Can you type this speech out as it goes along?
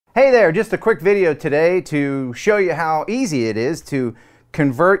Hey there, just a quick video today to show you how easy it is to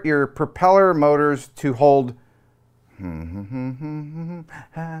convert your propeller motors to hold. Hey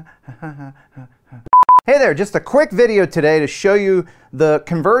there, just a quick video today to show you the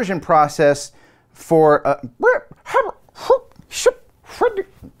conversion process for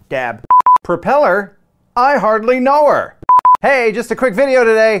dab propeller. I hardly know her. Hey, just a quick video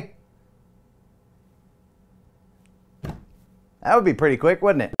today. That would be pretty quick,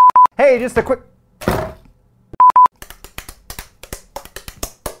 wouldn't it? Hey, just a quick...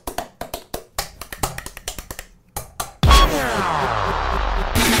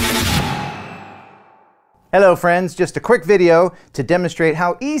 Hello friends, just a quick video to demonstrate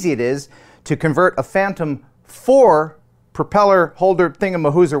how easy it is to convert a Phantom 4 propeller holder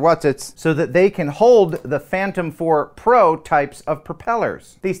thingamahoozer whatsits so that they can hold the Phantom 4 Pro types of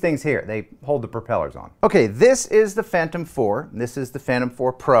propellers. These things here, they hold the propellers on. Okay, this is the Phantom 4, this is the Phantom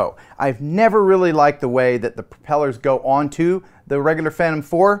 4 Pro. I've never really liked the way that the propellers go onto the regular Phantom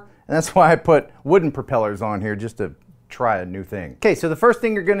 4, and that's why I put wooden propellers on here just to try a new thing. Okay, so the first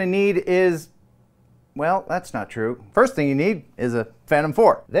thing you're gonna need is, well, that's not true. First thing you need is a Phantom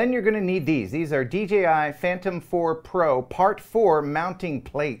 4. Then you're going to need these. These are DJI Phantom 4 Pro Part 4 mounting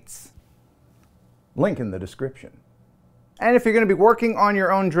plates. Link in the description. And if you're going to be working on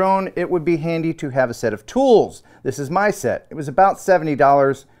your own drone, it would be handy to have a set of tools. This is my set. It was about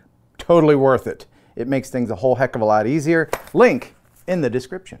 $70. Totally worth it. It makes things a whole heck of a lot easier. Link in the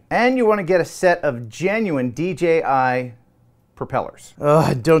description. And you want to get a set of genuine DJI propellers.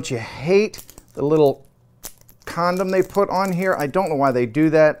 Don't you hate the little condom they put on here? I don't know why they do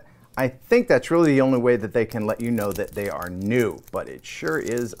that. I think that's really the only way that they can let you know that they are new, but it sure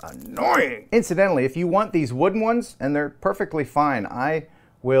is annoying. Incidentally, if you want these wooden ones, and they're perfectly fine, I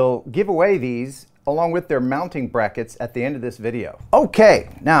will give away these along with their mounting brackets at the end of this video. Okay,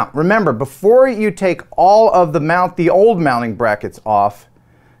 now remember, before you take all of the old mounting brackets off,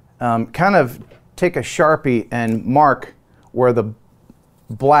 kind of take a Sharpie and mark where the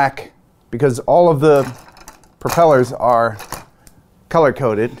black, because all of the propellers are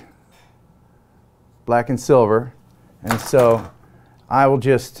color-coded, black and silver, and so I will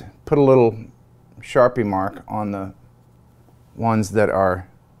just put a little Sharpie mark on the ones that are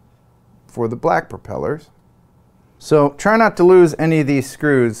for the black propellers. So try not to lose any of these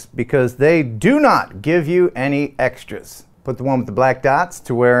screws because they do not give you any extras. Put the one with the black dots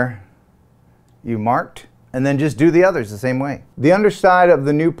to where you marked, and then just do the others the same way. The underside of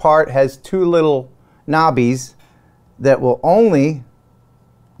the new part has two little knobbies that will only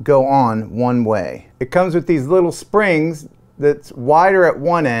go on one way. It comes with these little springs that's wider at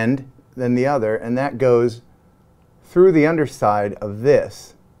one end than the other, and that goes through the underside of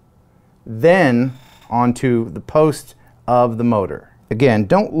this, then onto the post of the motor. Again,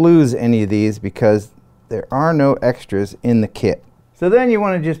 don't lose any of these because there are no extras in the kit. So then you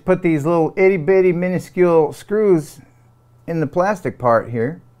want to just put these little itty bitty minuscule screws in the plastic part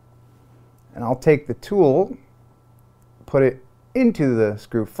here. And I'll take the tool, put it into the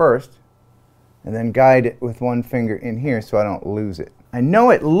screw first, and then guide it with one finger in here so I don't lose it. I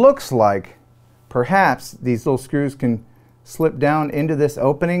know it looks like perhaps these little screws can slip down into this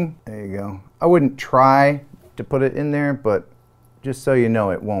opening. There you go. I wouldn't try to put it in there, but just so you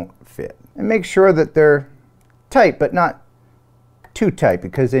know it won't fit. And make sure that they're tight, but not too tight,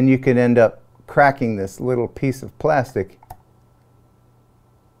 because then you can end up cracking this little piece of plastic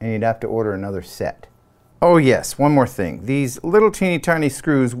and you'd have to order another set. Oh yes, one more thing. These little teeny tiny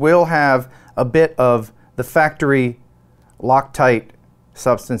screws will have a bit of the factory Loctite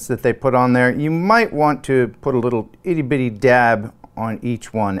substance that they put on there. You might want to put a little itty bitty dab on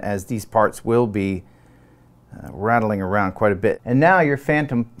each one, as these parts will be rattling around quite a bit. And now your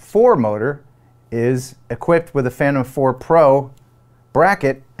Phantom 4 motor is equipped with a Phantom 4 Pro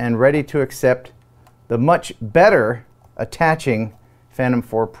bracket and ready to accept the much better attaching Phantom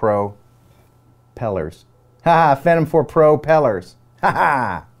 4 Pro pellers. Haha, Phantom 4 Pro pellers.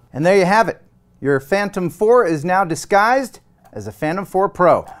 Haha. And there you have it. Your Phantom 4 is now disguised as a Phantom 4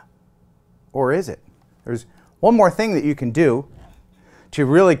 Pro. Or is it? There's one more thing that you can do to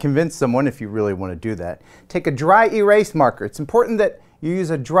really convince someone, if you really want to do that. Take a dry erase marker. It's important that you use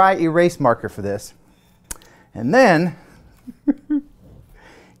a dry erase marker for this. And then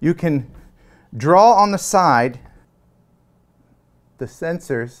you can draw on the side the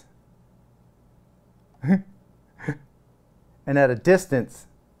sensors and at a distance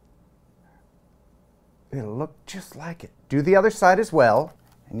it'll look just like it. Do the other side as well,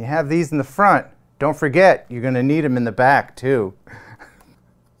 and you have these in the front. Don't forget, you're going to need them in the back too.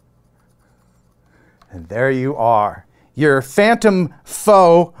 And there you are. your Phantom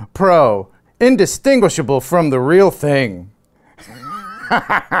Faux Pro, indistinguishable from the real thing.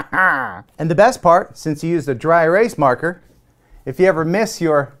 And the best part, since you used a dry erase marker, if you ever miss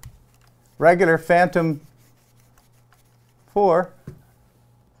your regular Phantom 4,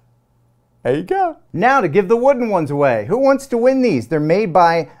 there you go. Now to give the wooden ones away. Who wants to win these? They're made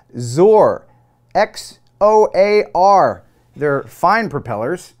by Xoar, Xoar. They're fine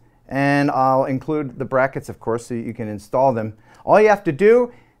propellers, and I'll include the brackets, of course, so you can install them. All you have to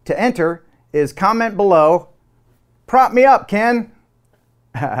do to enter is comment below, "Prop me up, Ken,"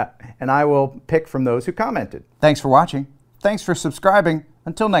 and I will pick from those who commented. Thanks for watching. Thanks for subscribing.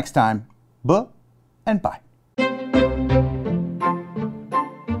 Until next time, buh and bye.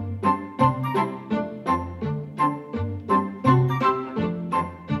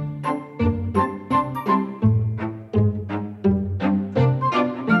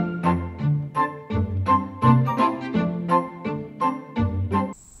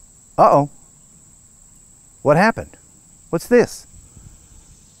 Uh-oh. What happened? What's this?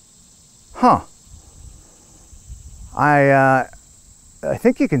 Huh. I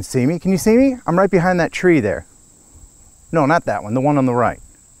think you can see me. Can you see me? I'm right behind that tree there. No, not that one. The one on the right.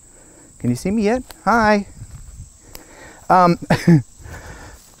 Can you see me yet? Hi.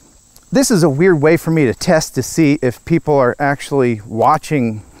 This is a weird way for me to test to see if people are actually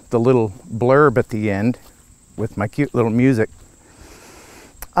watching the little blurb at the end with my cute little music.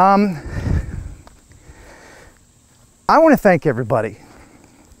 I want to thank everybody.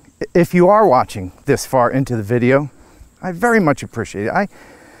 If you are watching this far into the video, I very much appreciate it. I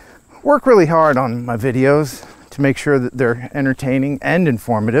work really hard on my videos to make sure that they're entertaining and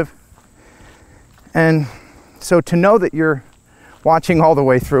informative. And so to know that you're watching all the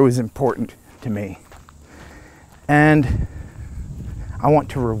way through is important to me. And I want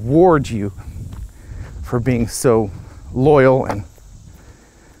to reward you for being so loyal and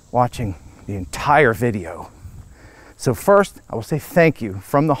watching the entire video. So first, I will say thank you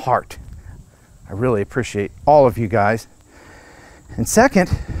from the heart. I really appreciate all of you guys. And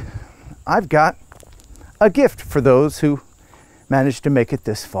second, I've got a gift for those who managed to make it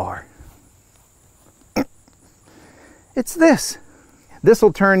this far. It's this. This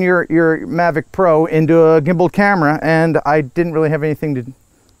will turn your Mavic Pro into a gimbal camera, and I didn't really have anything to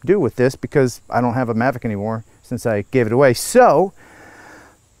do with this because I don't have a Mavic anymore since I gave it away. So,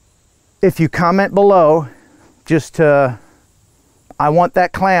 if you comment below, just I want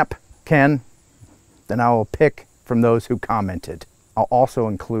that clamp, Ken, then I will pick from those who commented. I'll also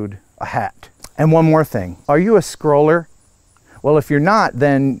include a hat. And one more thing. Are you a scroller? Well, if you're not,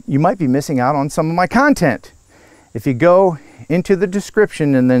 then you might be missing out on some of my content. If you go into the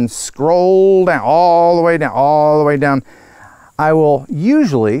description and then scroll down, all the way down, all the way down, I will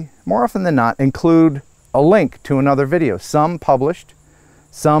usually, more often than not, include a link to another video. Some published,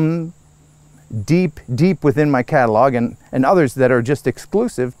 some deep within my catalog, and others that are just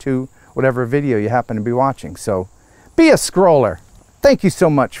exclusive to whatever video you happen to be watching. So be a scroller. Thank you so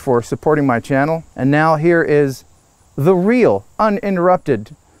much for supporting my channel. And now here is the real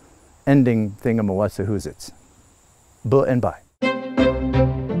uninterrupted ending thingamawassahoozits. Buh and bye.